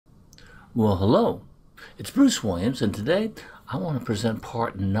Well, hello. It's Bruce Williams, and today I want to present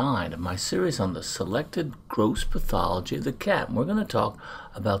part 9 of my series on the selected gross pathology of the cat. And we're going to talk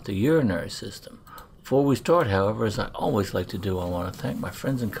about the urinary system. Before we start, however, as I always like to do, I want to thank my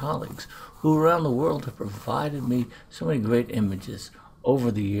friends and colleagues who around the world have provided me so many great images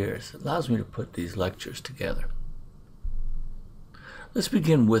over the years. It allows me to put these lectures together. Let's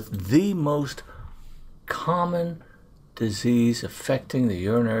begin with the most common disease affecting the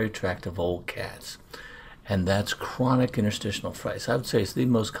urinary tract of old cats, and that's chronic interstitial nephritis. I would say it's the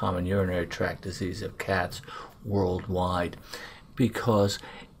most common urinary tract disease of cats worldwide, because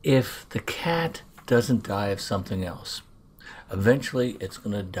if the cat doesn't die of something else, eventually it's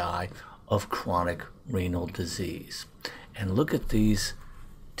going to die of chronic renal disease. And look at these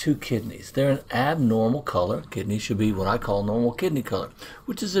two kidneys. They're an abnormal color. Kidneys should be what I call normal kidney color,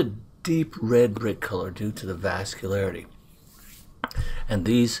 which is a deep red brick color due to the vascularity. And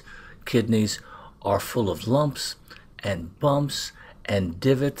these kidneys are full of lumps and bumps and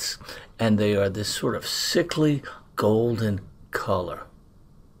divots, and they are this sort of sickly golden color.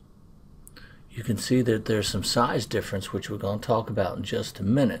 You can see that there's some size difference, which we're going to talk about in just a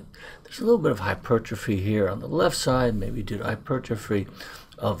minute. There's a little bit of hypertrophy here on the left side, maybe due to hypertrophy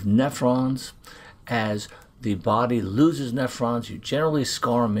of nephrons. As the body loses nephrons, you generally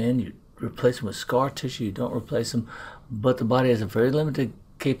scar them in. You replace them with scar tissue. You don't replace them. But the body has a very limited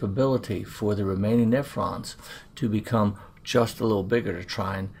capability for the remaining nephrons to become just a little bigger to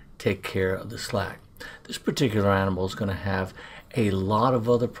try and take care of the slack. This particular animal is going to have a lot of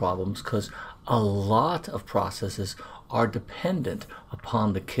other problems because a lot of processes are dependent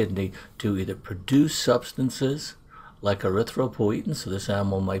upon the kidney to either produce substances like erythropoietin, so this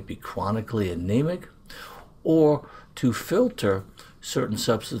animal might be chronically anemic, or to filter certain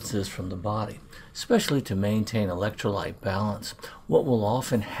substances from the body, especially to maintain electrolyte balance. What will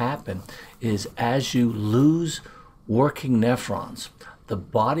often happen is as you lose working nephrons, the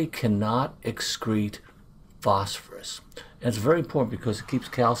body cannot excrete phosphorus. And it's very important because it keeps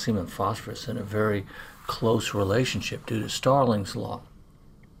calcium and phosphorus in a very close relationship due to Starling's law.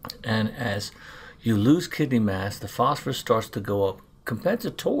 And as you lose kidney mass, the phosphorus starts to go up.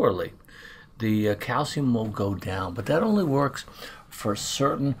 Compensatorily, the calcium will go down, but that only works for a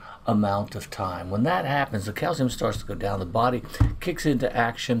certain amount of time. When that happens, the calcium starts to go down, the body kicks into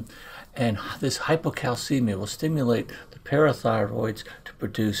action, and this hypocalcemia will stimulate the parathyroids to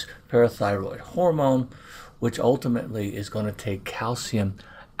produce parathyroid hormone, which ultimately is going to take calcium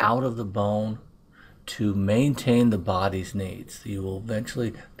out of the bone to maintain the body's needs. You will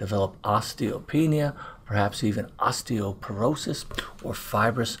eventually develop osteopenia, perhaps even osteoporosis or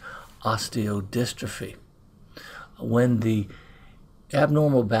fibrous osteodystrophy. When the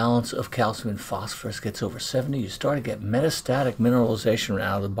abnormal balance of calcium and phosphorus gets over 70, you start to get metastatic mineralization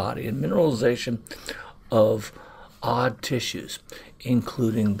out of the body, and mineralization of odd tissues,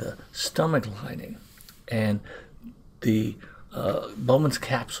 including the stomach lining and the Bowman's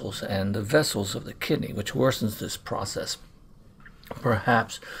capsules and the vessels of the kidney, which worsens this process.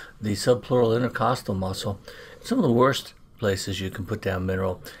 Perhaps the subpleural intercostal muscle. Some of the worst places you can put down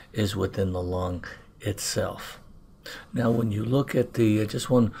mineral is within the lung itself. Now, when you look at the, just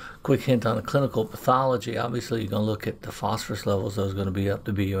one quick hint on the clinical pathology, obviously you're going to look at the phosphorus levels. Those are going to be up.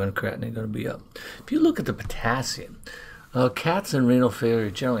 The BU and creatinine are going to be up. If you look at the potassium, cats in renal failure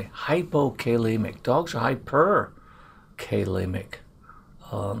are generally hypokalemic. Dogs are hyperkalemic.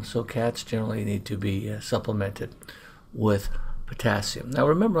 So cats generally need to be supplemented with potassium. Now,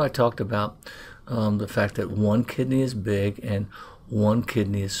 remember I talked about the fact that one kidney is big and one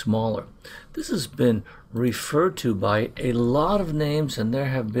kidney is smaller. This has been referred to by a lot of names, and there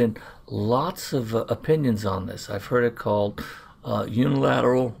have been lots of opinions on this. I've heard it called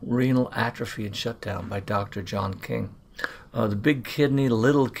unilateral renal atrophy and shutdown by Dr. John King. The big kidney,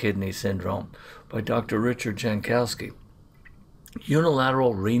 little kidney syndrome by Dr. Richard Jankowski.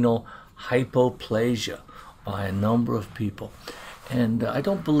 Unilateral renal hypoplasia by a number of people. And I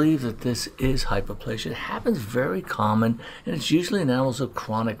don't believe that this is hypoplasia. It happens very common, and it's usually in animals of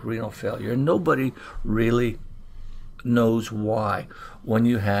chronic renal failure. Nobody really knows why. When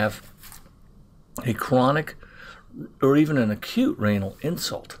you have a chronic or even an acute renal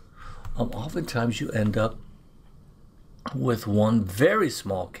insult, oftentimes you end up with one very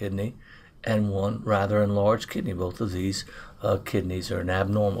small kidney and one rather enlarged kidney. Both of these kidneys are an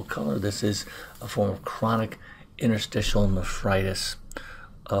abnormal color. This is a form of chronic interstitial nephritis.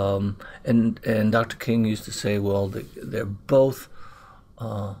 And Dr. King used to say, well, they're both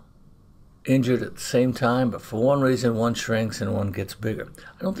injured at the same time, but for one reason, one shrinks and one gets bigger.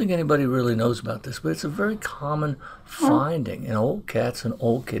 I don't think anybody really knows about this, but it's a very common finding in old cats and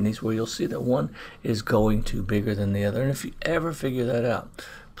old kidneys where you'll see that one is going to bigger than the other. And if you ever figure that out,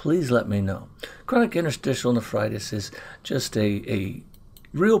 please let me know. Chronic interstitial nephritis is just a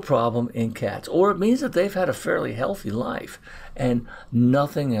real problem in cats, or it means that they've had a fairly healthy life and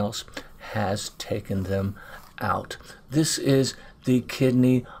nothing else has taken them out. This is the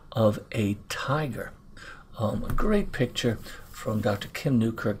kidney of a tiger. A great picture from Dr. Kim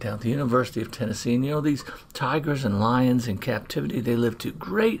Newkirk down at the University of Tennessee. And you know, these tigers and lions in captivity, they live to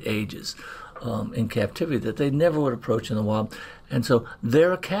great ages in captivity that they never would approach in the wild. And so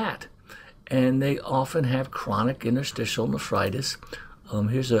they're a cat, and they often have chronic interstitial nephritis.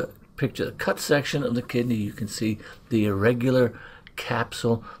 Here's a picture of the cut section of the kidney. You can see the irregular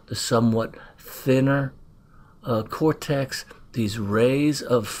capsule, the somewhat thinner cortex, these rays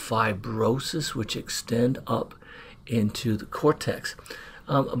of fibrosis which extend up into the cortex.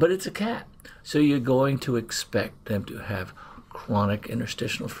 But it's a cat, so you're going to expect them to have chronic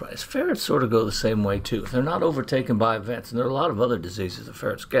interstitial nephritis. Ferrets sort of go the same way too. If they're not overtaken by events, and there are a lot of other diseases that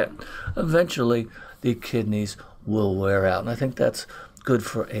ferrets get, eventually the kidneys will wear out. And I think that's good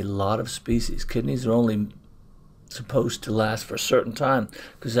for a lot of species. Kidneys are only supposed to last for a certain time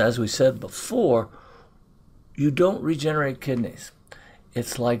because, as we said before, you don't regenerate kidneys.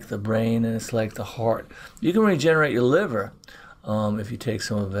 It's like the brain and it's like the heart. You can regenerate your liver if you take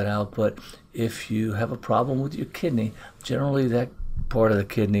some of it out, but if you have a problem with your kidney, generally that part of the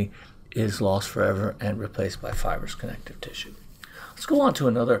kidney is lost forever and replaced by fibrous connective tissue. Let's go on to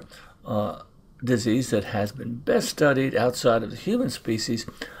another disease that has been best studied outside of the human species,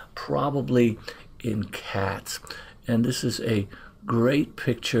 probably in cats. And this is a great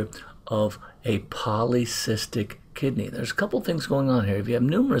picture of a polycystic kidney. There's a couple things going on here. If you have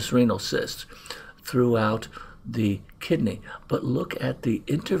numerous renal cysts throughout the kidney, but look at the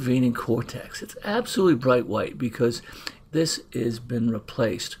intervening cortex. It's absolutely bright white because this has been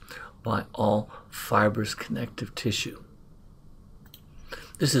replaced by all fibrous connective tissue.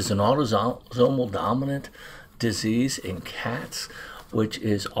 This is an autosomal dominant disease in cats, which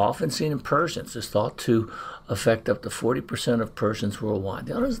is often seen in Persians. It's thought to affect up to 40% of Persians worldwide.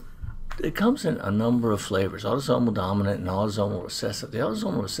 It comes in a number of flavors, autosomal dominant and autosomal recessive. The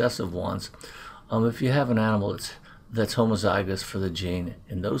autosomal recessive ones, if you have an animal that's homozygous for the gene,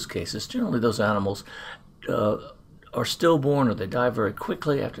 in those cases, generally those animals are stillborn or they die very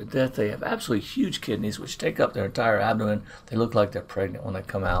quickly after death. They have absolutely huge kidneys which take up their entire abdomen. They look like they're pregnant when they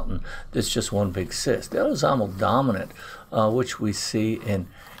come out, and it's just one big cyst. The autosomal dominant, which we see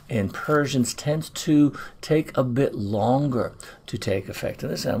in Persians, tends to take a bit longer to take effect.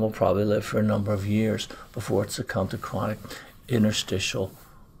 And this animal will probably live for a number of years before it succumbs to chronic interstitial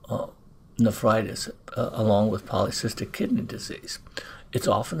nephritis, along with polycystic kidney disease. It's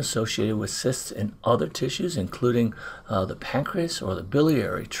often associated with cysts in other tissues, including the pancreas or the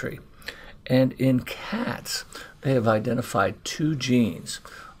biliary tree. And in cats, they have identified two genes,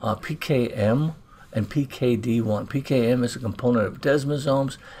 PKM and PKD1. PKM is a component of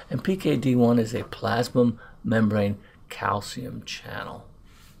desmosomes, and PKD1 is a plasma membrane calcium channel.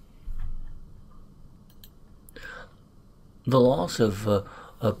 The loss of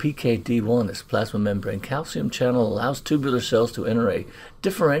PKD1, this plasma membrane calcium channel, allows tubular cells to enter a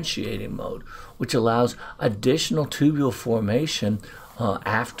differentiating mode, which allows additional tubule formation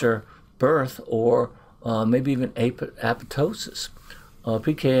after birth or maybe even apoptosis.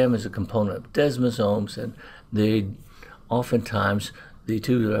 PKM is a component of desmosomes, and oftentimes the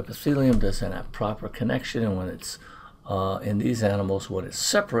tubular epithelium doesn't have proper connection, and when it's in these animals, when it's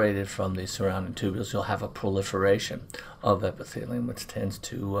separated from the surrounding tubules, you'll have a proliferation of epithelium, which tends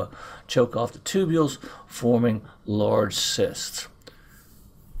to choke off the tubules, forming large cysts.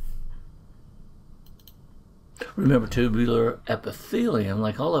 Remember, tubular epithelium,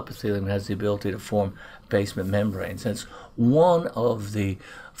 like all epithelium, has the ability to form basement membranes. And it's one of the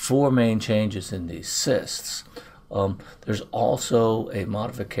four main changes in these cysts. There's also a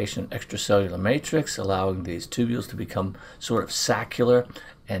modification in extracellular matrix, allowing these tubules to become sort of saccular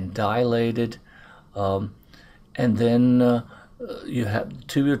and dilated. And then you have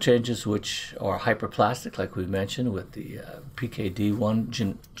tubular changes which are hyperplastic, like we mentioned, with the PKD1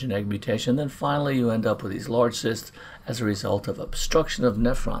 genetic mutation. Then finally you end up with these large cysts as a result of obstruction of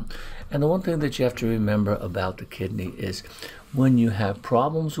nephron. And the one thing that you have to remember about the kidney is when you have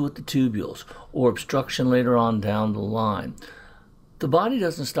problems with the tubules or obstruction later on down the line, the body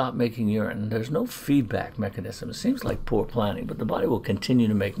doesn't stop making urine. There's no feedback mechanism. It seems like poor planning, but the body will continue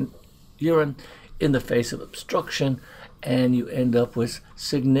to make urine in the face of obstruction and you end up with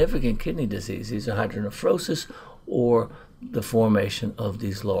significant kidney disease, either hydronephrosis or the formation of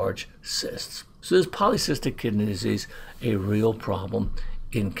these large cysts. So is polycystic kidney disease a real problem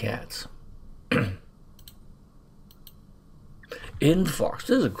in cats? Infarcts.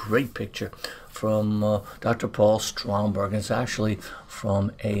 This is a great picture from Dr. Paul Stromberg. It's actually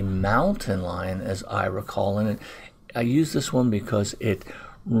from a mountain lion, as I recall. And I use this one because it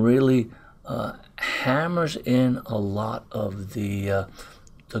really hammers in a lot of the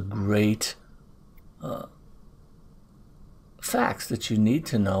great facts that you need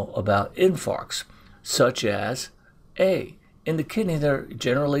to know about infarcts, such as A, in the kidney they're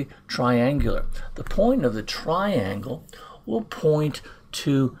generally triangular. The point of the triangle will point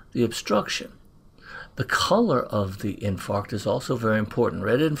to the obstruction. The color of the infarct is also very important.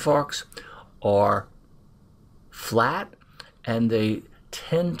 Red infarcts are flat and they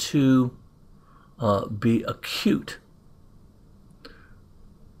tend to be acute.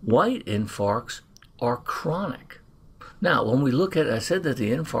 White infarcts are chronic. Now, when we look at, I said that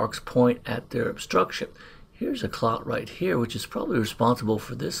the infarcts point at their obstruction. Here's a clot right here, which is probably responsible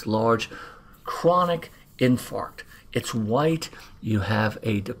for this large chronic infarct. It's white. You have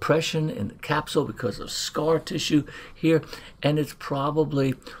a depression in the capsule because of scar tissue here, and it's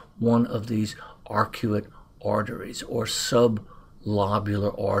probably one of these arcuate arteries or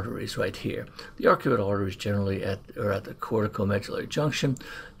sublobular arteries right here. The arcuate arteries generally are at the corticomedullary junction.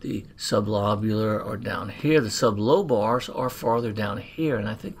 The sublobular are down here. The sublobars are farther down here, and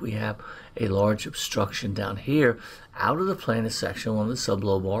I think we have a large obstruction down here out of the planus section, one of the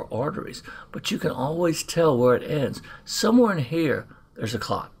sublobar arteries. But you can always tell where it ends. Somewhere in here, there's a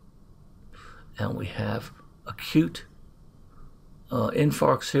clot. And we have acute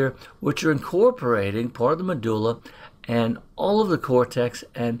infarcts here, which are incorporating part of the medulla and all of the cortex,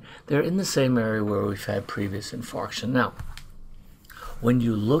 and they're in the same area where we've had previous infarction. Now, when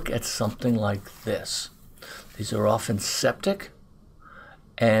you look at something like this, these are often septic,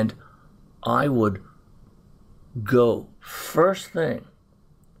 and I would go first thing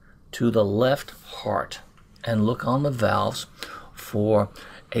to the left heart and look on the valves for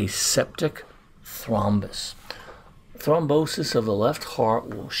a septic thrombus. Thrombosis of the left heart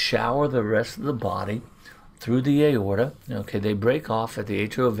will shower the rest of the body through the aorta. Okay, they break off at the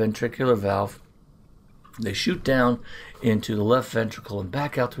atrioventricular valve. They shoot down into the left ventricle and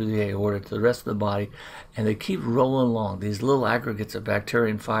back out through the aorta to the rest of the body, and they keep rolling along, these little aggregates of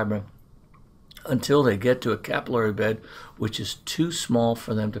bacteria and fibrin, until they get to a capillary bed which is too small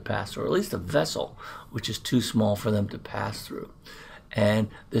for them to pass through, or at least a vessel which is too small for them to pass through. And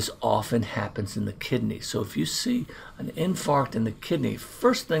this often happens in the kidney. So if you see an infarct in the kidney,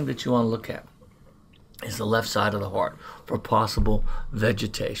 first thing that you want to look at is the left side of the heart for possible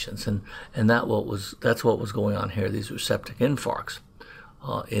vegetations, and that's what was going on here. These were septic infarcts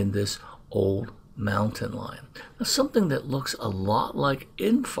in this old mountain lion. Now, something that looks a lot like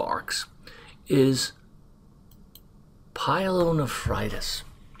infarcts is pyelonephritis.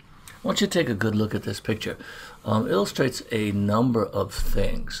 I want you to take a good look at this picture. Illustrates a number of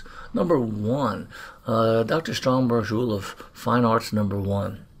things. Number one, Dr. Stromberg's rule of fine arts number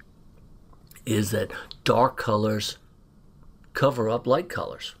one is that dark colors cover up light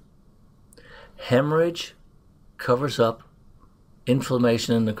colors. Hemorrhage covers up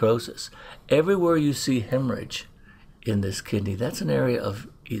inflammation and necrosis. Everywhere you see hemorrhage in this kidney, that's an area of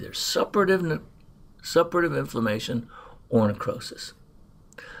either suppurative inflammation or necrosis.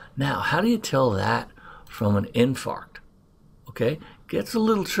 Now, how do you tell that from an infarct? Okay, gets a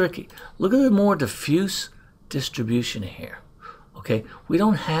little tricky. Look at the more diffuse distribution here. Okay, we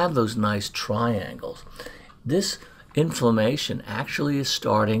don't have those nice triangles. This inflammation actually is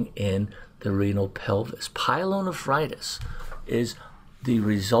starting in the renal pelvis. Pyelonephritis is the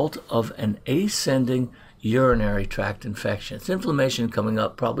result of an ascending urinary tract infection. It's inflammation coming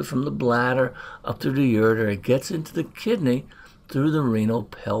up probably from the bladder up through the ureter. It gets into the kidney through the renal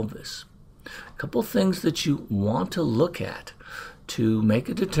pelvis. A couple things that you want to look at to make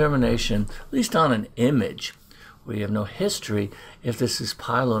a determination, at least on an image, where you have no history if this is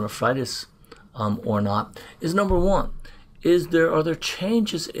pyelonephritis or not, is number one, are there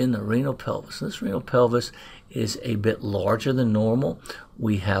changes in the renal pelvis? This renal pelvis is a bit larger than normal.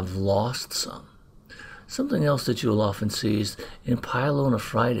 We have lost some. Something else that you'll often see is in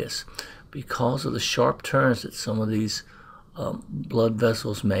pyelonephritis, because of the sharp turns that some of these blood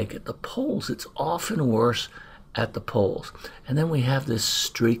vessels make at the poles, it's often worse at the poles. And then we have this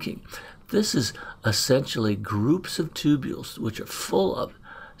streaking. This is essentially groups of tubules which are full of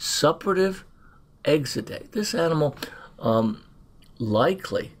suppurative exudate. This animal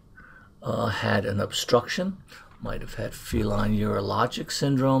likely had an obstruction might have had feline urologic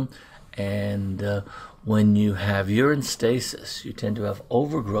syndrome, and when you have urine stasis, you tend to have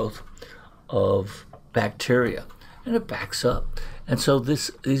overgrowth of bacteria, and it backs up. And so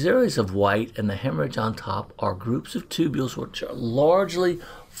these areas of white and the hemorrhage on top are groups of tubules which are largely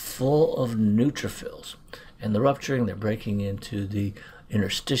full of neutrophils. And the rupturing, they're breaking into the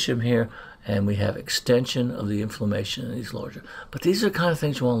interstitium here, and we have extension of the inflammation in these larger. But these are the kind of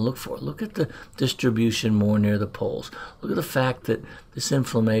things you want to look for. Look at the distribution more near the poles. Look at the fact that this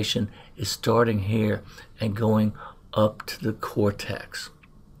inflammation is starting here and going up to the cortex.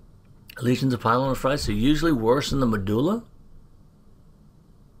 Lesions of pyelonephritis are usually worse in the medulla,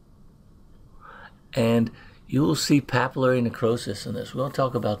 and you will see papillary necrosis in this. We'll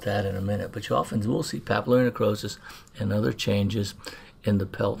talk about that in a minute, but you often will see papillary necrosis and other changes in the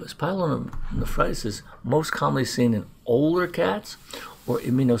pelvis. Pyelonephritis is most commonly seen in older cats or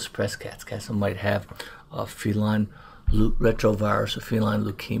immunosuppressed cats, cats that might have feline retrovirus or feline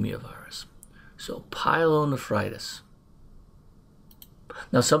leukemia virus. So pyelonephritis.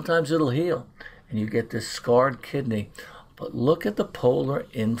 Now sometimes it'll heal and you get this scarred kidney, but look at the polar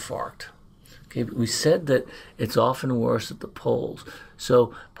infarct. Okay, we said that it's often worse at the poles.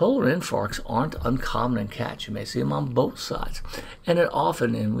 So polar infarcts aren't uncommon in cats. You may see them on both sides. And it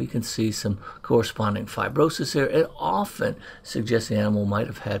often, and we can see some corresponding fibrosis here, it often suggests the animal might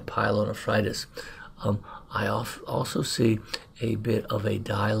have had pyelonephritis. I also see a bit of a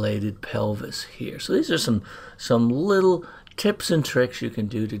dilated pelvis here. So these are some little tips and tricks you can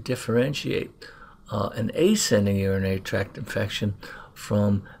do to differentiate an ascending urinary tract infection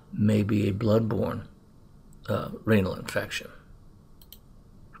from maybe a blood-borne renal infection.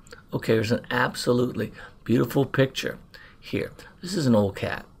 Okay, there's an absolutely beautiful picture here. This is an old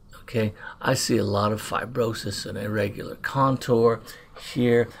cat, okay? I see a lot of fibrosis and irregular contour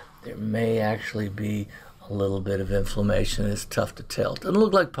here. There may actually be a little bit of inflammation. It's tough to tell. It doesn't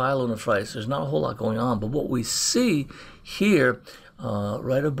look like pyelonephritis. There's not a whole lot going on, but what we see here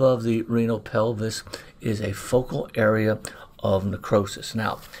right above the renal pelvis is a focal area of necrosis.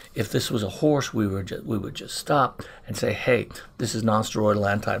 Now, if this was a horse, we would just stop and say, hey, this is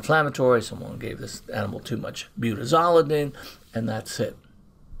non-steroidal anti-inflammatory. Someone gave this animal too much butazolidine, and that's it.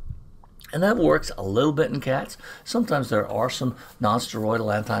 And that works a little bit in cats. Sometimes there are some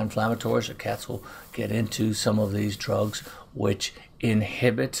non-steroidal anti-inflammatories, or cats will get into some of these drugs which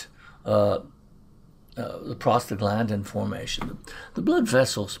inhibit the prostaglandin formation. The blood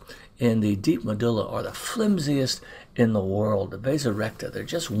vessels in the deep medulla are the flimsiest in the world. The vasa recta, they're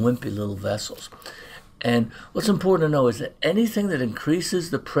just wimpy little vessels. And what's important to know is that anything that increases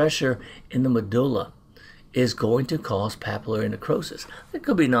the pressure in the medulla is going to cause papillary necrosis. There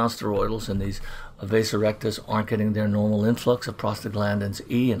could be non-steroidals, and these vasa rectas aren't getting their normal influx of prostaglandins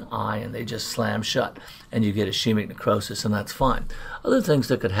E and I, and they just slam shut, and you get ischemic necrosis, and that's fine. Other things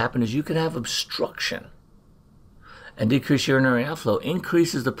that could happen is you could have obstruction, and decreased urinary outflow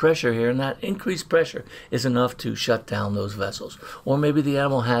increases the pressure here, and that increased pressure is enough to shut down those vessels. Or maybe the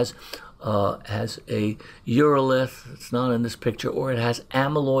animal has a urolith, it's not in this picture, or it has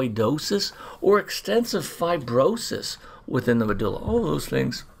amyloidosis or extensive fibrosis within the medulla. All those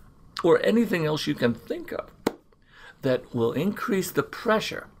things, or anything else you can think of that will increase the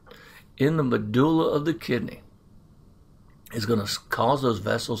pressure in the medulla of the kidney, is going to cause those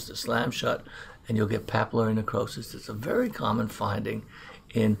vessels to slam shut, and you'll get papillary necrosis. It's a very common finding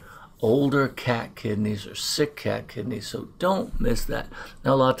in older cat kidneys or sick cat kidneys, so don't miss that.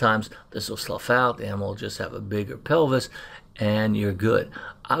 Now, a lot of times this will slough out, the animal will just have a bigger pelvis, and you're good.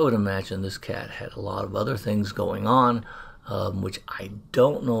 I would imagine this cat had a lot of other things going on, which I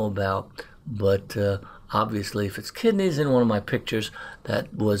don't know about, but obviously if it's kidneys in one of my pictures,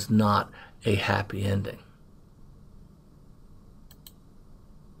 that was not a happy ending.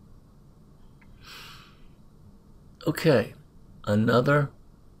 Okay, another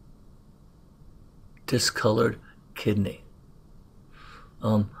discolored kidney.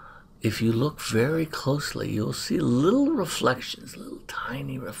 If you look very closely, you'll see little reflections, little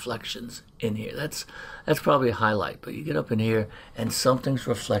tiny reflections in here. That's probably a highlight, but you get up in here and something's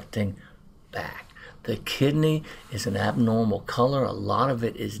reflecting back. The kidney is an abnormal color. A lot of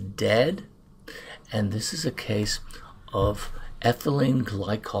it is dead, and this is a case of ethylene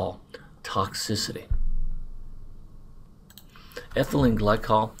glycol toxicity. Ethylene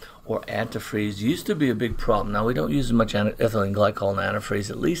glycol or antifreeze used to be a big problem. Now, we don't use as much ethylene glycol and antifreeze,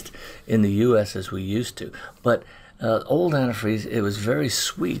 at least in the U.S., as we used to. But old antifreeze, it was very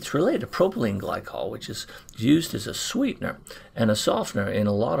sweet. It's related to propylene glycol, which is used as a sweetener and a softener in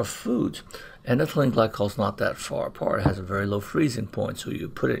a lot of foods. And ethylene glycol is not that far apart. It has a very low freezing point, so you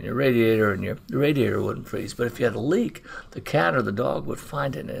put it in your radiator and the radiator wouldn't freeze. But if you had a leak, the cat or the dog would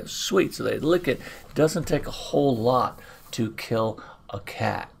find it, and it's sweet, so they'd lick it. It doesn't take a whole lot to kill a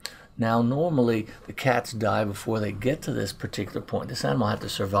cat. Now, normally, the cats die before they get to this particular point. This animal had to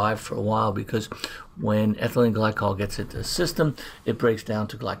survive for a while because when ethylene glycol gets into the system, it breaks down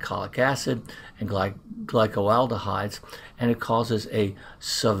to glycolic acid and glycoaldehydes, and it causes a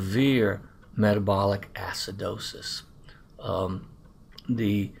severe metabolic acidosis.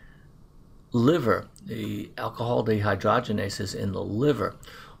 The liver, the alcohol dehydrogenases in the liver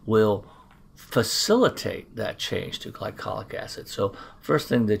will facilitate that change to glycolic acid. So first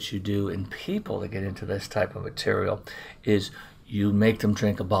thing that you do in people to get into this type of material is you make them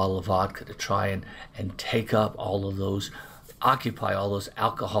drink a bottle of vodka to try and take up all of those, occupy all those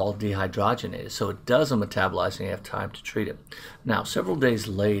alcohol dehydrogenases, so it doesn't metabolize and you have time to treat it. Now, several days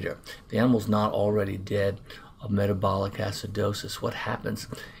later, the animal's not already dead of metabolic acidosis. What happens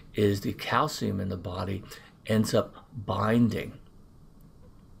is the calcium in the body ends up binding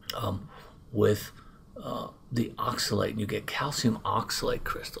with the oxalate, and you get calcium oxalate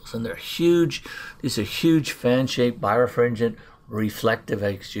crystals, and they're huge. These are huge fan-shaped, birefringent, reflective,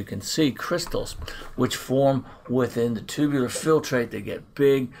 as you can see, crystals which form within the tubular filtrate. They get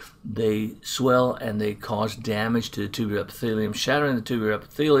big, they swell, and they cause damage to the tubular epithelium, shattering the tubular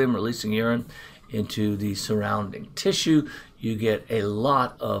epithelium, releasing urine into the surrounding tissue. You get a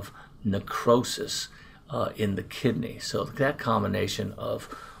lot of necrosis in the kidney. So that combination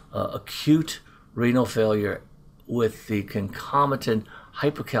of acute renal failure with the concomitant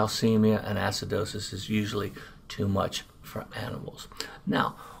hypocalcemia and acidosis is usually too much for animals.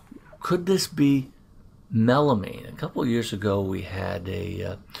 Now, could this be melamine? A couple of years ago, we had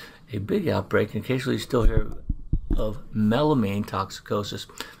a big outbreak, in case we still hear of melamine toxicosis.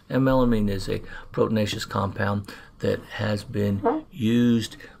 And melamine is a proteinaceous compound that has been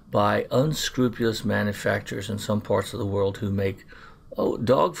used by unscrupulous manufacturers in some parts of the world who make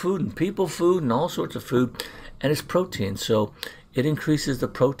dog food and people food and all sorts of food, and it's protein, so it increases the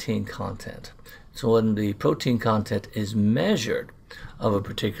protein content. So when the protein content is measured of a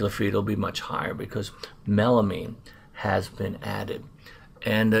particular feed, it'll be much higher because melamine has been added.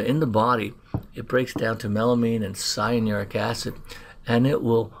 And in the body, it breaks down to melamine and cyanuric acid, and it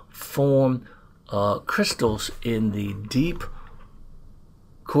will form crystals in the deep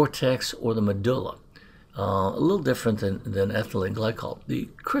cortex or the medulla. A little different than ethylene glycol. The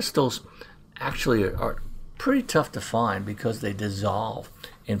crystals actually are pretty tough to find because they dissolve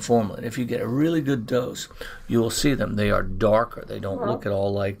in formalin. If you get a really good dose, you will see them. They are darker. They don't look at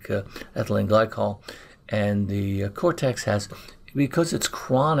all like ethylene glycol. And the cortex has, because it's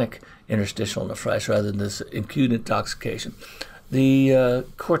chronic interstitial nephritis rather than this acute intoxication, the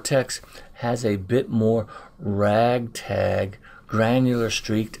cortex has a bit more ragtag, granular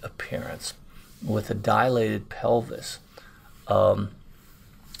streaked appearance with a dilated pelvis. So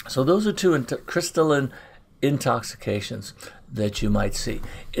those are two crystalline intoxications that you might see.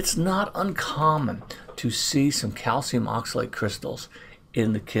 It's not uncommon to see some calcium oxalate crystals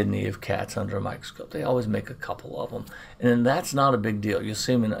in the kidney of cats under a microscope. They always make a couple of them, and that's not a big deal. You'll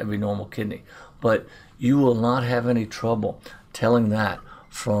see them in every normal kidney, but you will not have any trouble telling that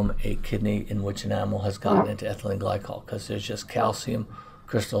from a kidney in which an animal has gotten into ethylene glycol, because there's just calcium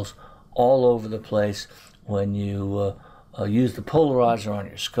crystals all over the place. When you use the polarizer on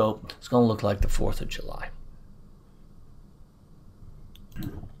your scope, it's going to look like the 4th of July.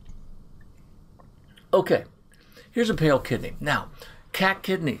 Okay, here's a pale kidney. Now, cat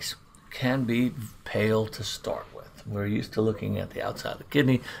kidneys can be pale to start with. We're used to looking at the outside of the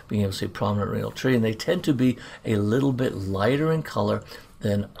kidney, being able to see prominent renal tree, and they tend to be a little bit lighter in color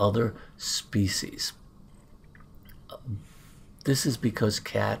than other species. This is because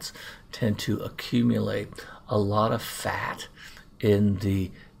cats tend to accumulate a lot of fat in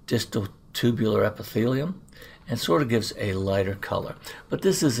the distal tubular epithelium and sort of gives a lighter color. But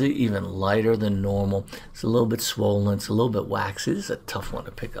this is even lighter than normal. It's a little bit swollen. It's a little bit waxy. This is a tough one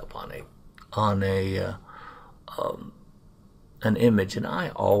to pick up on an image, and I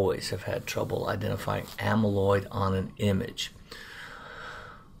always have had trouble identifying amyloid on an image.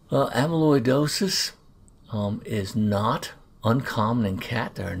 Amyloidosis is not uncommon in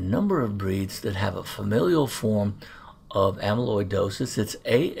cat. There are a number of breeds that have a familial form of amyloidosis. It's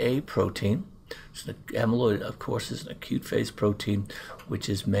AA protein. So amyloid, of course, is an acute phase protein which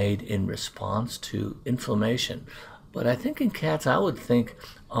is made in response to inflammation. But I think in cats, I would think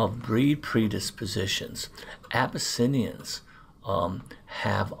of breed predispositions. Abyssinians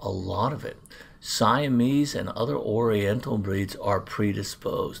have a lot of it. Siamese and other oriental breeds are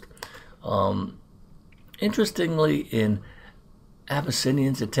predisposed. Interestingly, in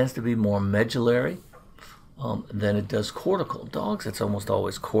Abyssinians, it tends to be more medullary than it does cortical. Dogs, it's almost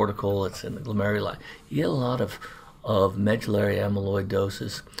always cortical. It's in the glomeruli. You get a lot of medullary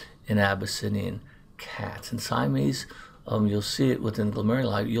amyloidosis in Abyssinian cats. In Siamese, you'll see it within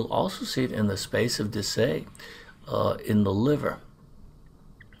glomeruli. You'll also see it in the space of Dissay in the liver.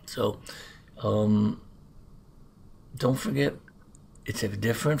 So don't forget, it's a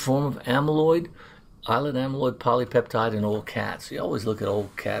different form of amyloid, islet amyloid polypeptide in old cats. You always look at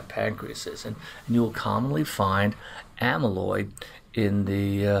old cat pancreases, and you will commonly find amyloid in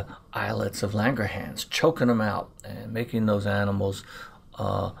the islets of Langerhans, choking them out and making those animals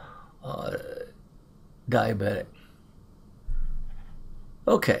diabetic.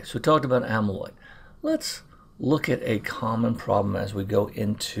 Okay, so we talked about amyloid. Let's look at a common problem as we go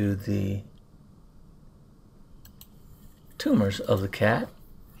into the tumors of the cat.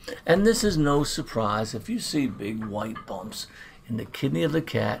 And this is no surprise. If you see big white bumps in the kidney of the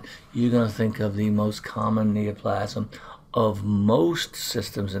cat, you're going to think of the most common neoplasm of most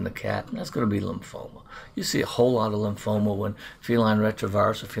systems in the cat, and that's going to be lymphoma. You see a whole lot of lymphoma when feline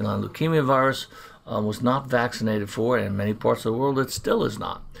retrovirus or feline leukemia virus was not vaccinated for, and in many parts of the world it still is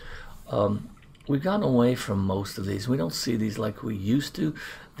not. We've gotten away from most of these. We don't see these like we used to.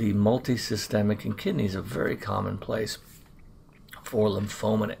 The multisystemic in kidneys are very commonplace for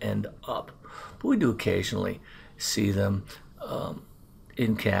lymphoma to end up. But we do occasionally see them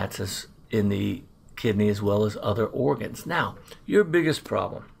in cats as in the kidney as well as other organs. Now, your biggest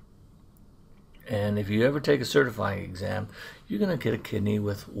problem, and if you ever take a certifying exam, you're going to get a kidney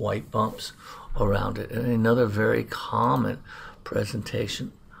with white bumps around it. And another very common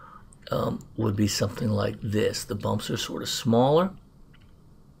presentation would be something like this. The bumps are sort of smaller,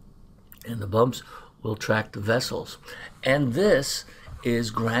 and the bumps will track the vessels. And this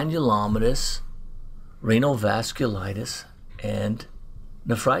is granulomatous renal vasculitis and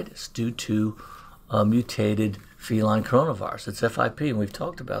nephritis due to mutated feline coronavirus. It's FIP, and we've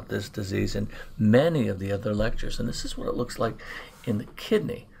talked about this disease in many of the other lectures. And this is what it looks like in the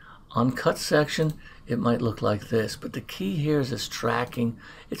kidney. On cut section, it might look like this, but the key here is it's tracking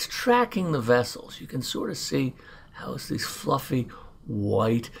the vessels. You can sort of see how it's these fluffy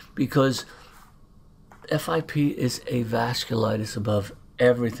white, because FIP is a vasculitis above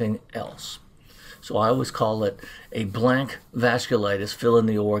everything else. So I always call it a blank vasculitis, fill in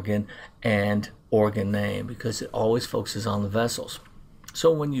the organ and organ name, because it always focuses on the vessels.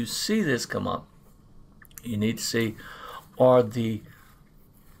 So when you see this come up, you need to see, are the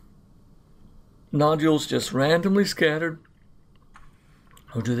nodules just randomly scattered,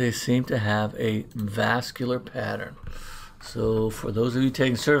 or do they seem to have a vascular pattern? So for those of you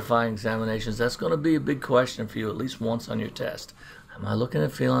taking certifying examinations, that's going to be a big question for you at least once on your test. Am I looking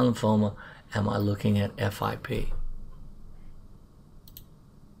at feline lymphoma? Am I looking at FIP?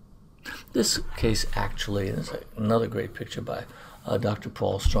 This case actually, and this is another great picture by Dr.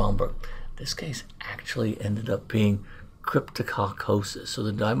 Paul Stromberg, this case actually ended up being cryptococcosis. So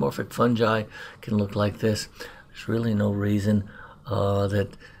the dimorphic fungi can look like this. There's really no reason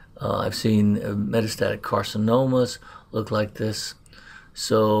that I've seen metastatic carcinomas look like this.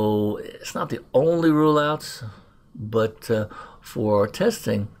 So it's not the only rule outs, but for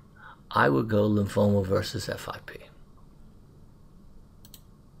testing, I would go lymphoma versus FIP.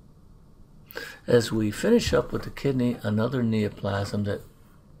 As we finish up with the kidney, another neoplasm that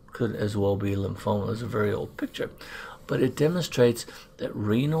could as well be lymphoma. This is a very old picture, but it demonstrates that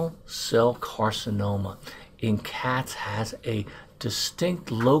renal cell carcinoma in cats has a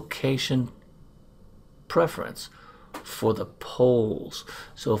distinct location preference for the poles.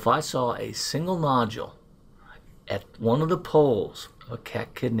 So if I saw a single nodule at one of the poles of a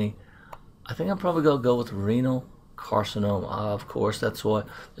cat kidney, I think I'm probably going to go with renal carcinoma. Of course, this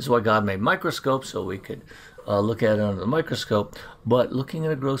is why God made microscopes, so we could look at it under the microscope. But looking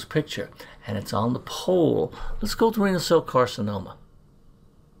at a gross picture, and it's on the pole, let's go to renal cell carcinoma.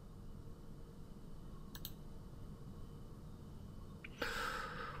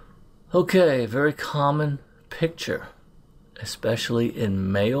 Okay, very common picture, especially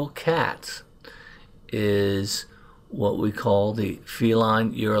in male cats, is what we call the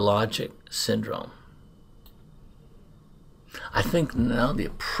feline urologic syndrome. I think now the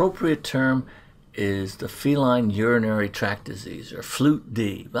appropriate term is the feline urinary tract disease, or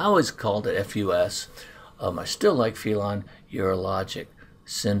FLUT-D. I always called it FUS. I still like feline urologic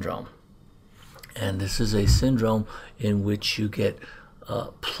syndrome. And this is a syndrome in which you get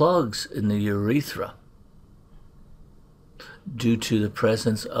plugs in the urethra due to the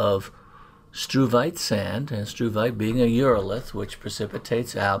presence of struvite sand, and struvite being a urolith, which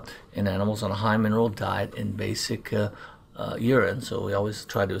precipitates out in animals on a high mineral diet in basic urine. So we always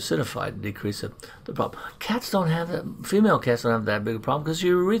try to acidify to decrease the problem. Cats don't have that. Female cats don't have that big a problem because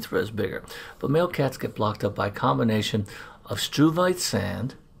your urethra is bigger. But male cats get blocked up by a combination of struvite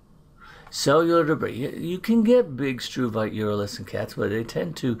sand, cellular debris. You can get big struvite uroliths in cats, but they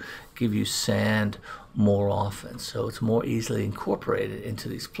tend to give you sand more often, so it's more easily incorporated into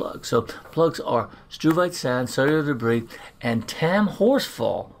these plugs. So plugs are struvite sand, cellular debris, and tam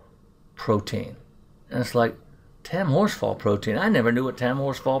horsefall protein. And it's like, tam horsefall protein. I never knew what tam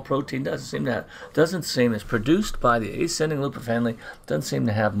horsefall protein does. Doesn't seem it's produced by the ascending looper family. Doesn't seem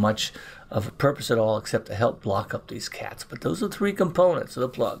to have much of a purpose at all except to help block up these cats. But those are three components of the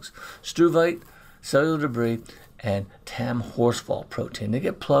plugs: struvite, cellular debris, and tam horsefall protein. They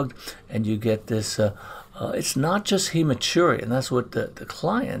get plugged, and you get this. It's not just hematuria, and that's what the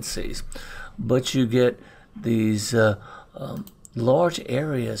client sees, but you get these large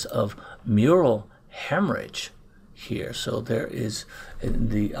areas of mural hemorrhage here. So there is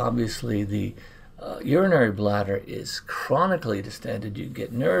obviously the urinary bladder is chronically distended. You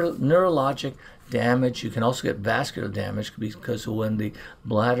get neurologic damage. You can also get vascular damage because when the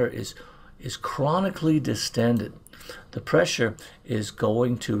bladder is chronically distended, the pressure is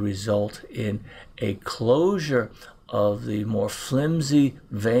going to result in a closure of the more flimsy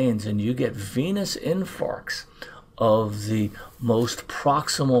veins, and you get venous infarcts of the most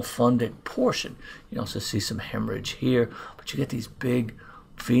proximal fundic portion. You also see some hemorrhage here, but you get these big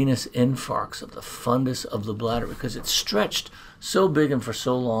venous infarcts of the fundus of the bladder because it's stretched so big and for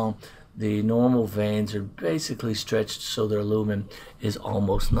so long. The normal veins are basically stretched so their lumen is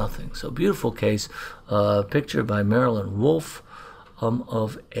almost nothing. So beautiful case, picture by Marilyn Wolfe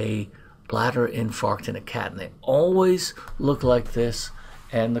of a bladder infarct in a cat. And they always look like this,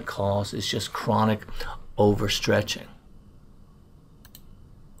 and the cause is just chronic overstretching.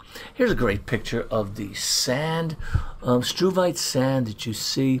 Here's a great picture of the sand, struvite sand that you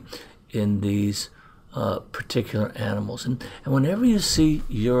see in these particular animals. And whenever you see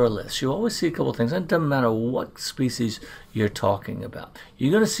uroliths, you always see a couple things. And it doesn't matter what species you're talking about.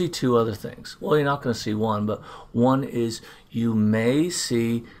 You're going to see two other things. Well, you're not going to see one, but one is you may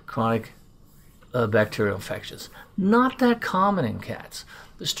see chronic bacterial infections. Not that common in cats.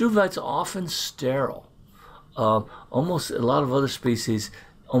 The struvite's often sterile. Almost a lot of other species,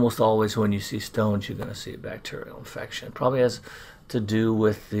 almost always when you see stones, you're going to see a bacterial infection. It probably has to do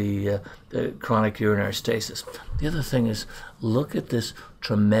with the chronic urinary stasis. The other thing is, look at this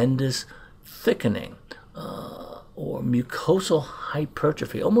tremendous thickening or mucosal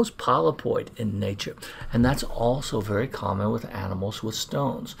hypertrophy, almost polypoid in nature. And that's also very common with animals with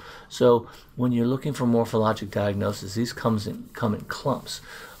stones. So when you're looking for morphologic diagnosis, these come in clumps.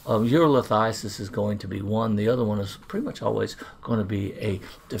 Urolithiasis is going to be one. The other one is pretty much always going to be a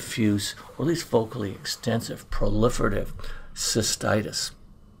diffuse, or at least focally extensive, proliferative cystitis.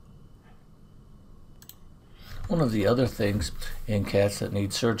 One of the other things in cats that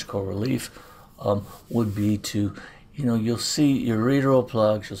need surgical relief would be to, you'll see ureteral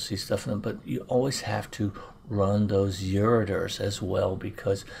plugs, you'll see stuff in them, but you always have to run those ureters as well,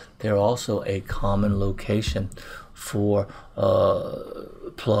 because they're also a common location for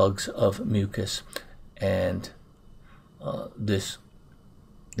plugs of mucus and these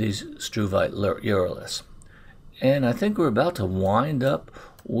struvite uroliths. And I think we're about to wind up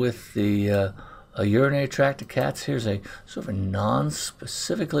with the urinary tract of cats. Here's a sort of a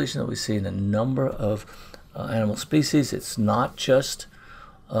non-specific lesion that we see in a number of animal species. It's not just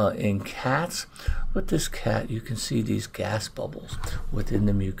in cats, but this cat, you can see these gas bubbles within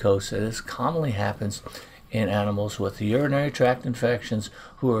the mucosa. This commonly happens in animals with urinary tract infections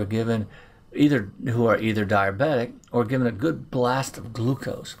who are either diabetic or given a good blast of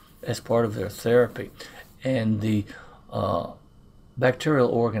glucose as part of their therapy. And the bacterial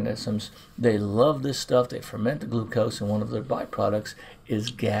organisms, they love this stuff. They ferment the glucose, and one of their byproducts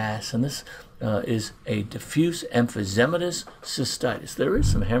is gas. And this is a diffuse emphysematous cystitis. There is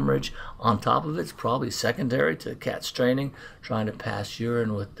some hemorrhage on top of it. It's probably secondary to the cat straining, trying to pass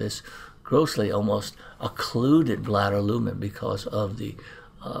urine with this grossly almost occluded bladder lumen because of the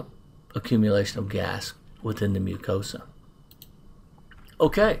accumulation of gas within the mucosa.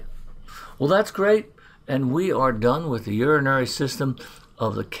 Okay, well, that's great. And we are done with the urinary system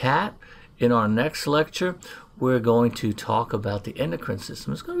of the cat. In our next lecture, we're going to talk about the endocrine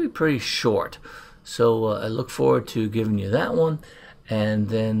system. It's going to be pretty short. So I look forward to giving you that one. And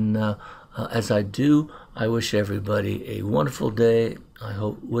then as I do, I wish everybody a wonderful day. I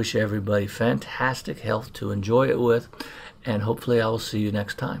wish everybody fantastic health to enjoy it with. And hopefully I will see you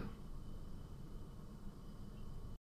next time.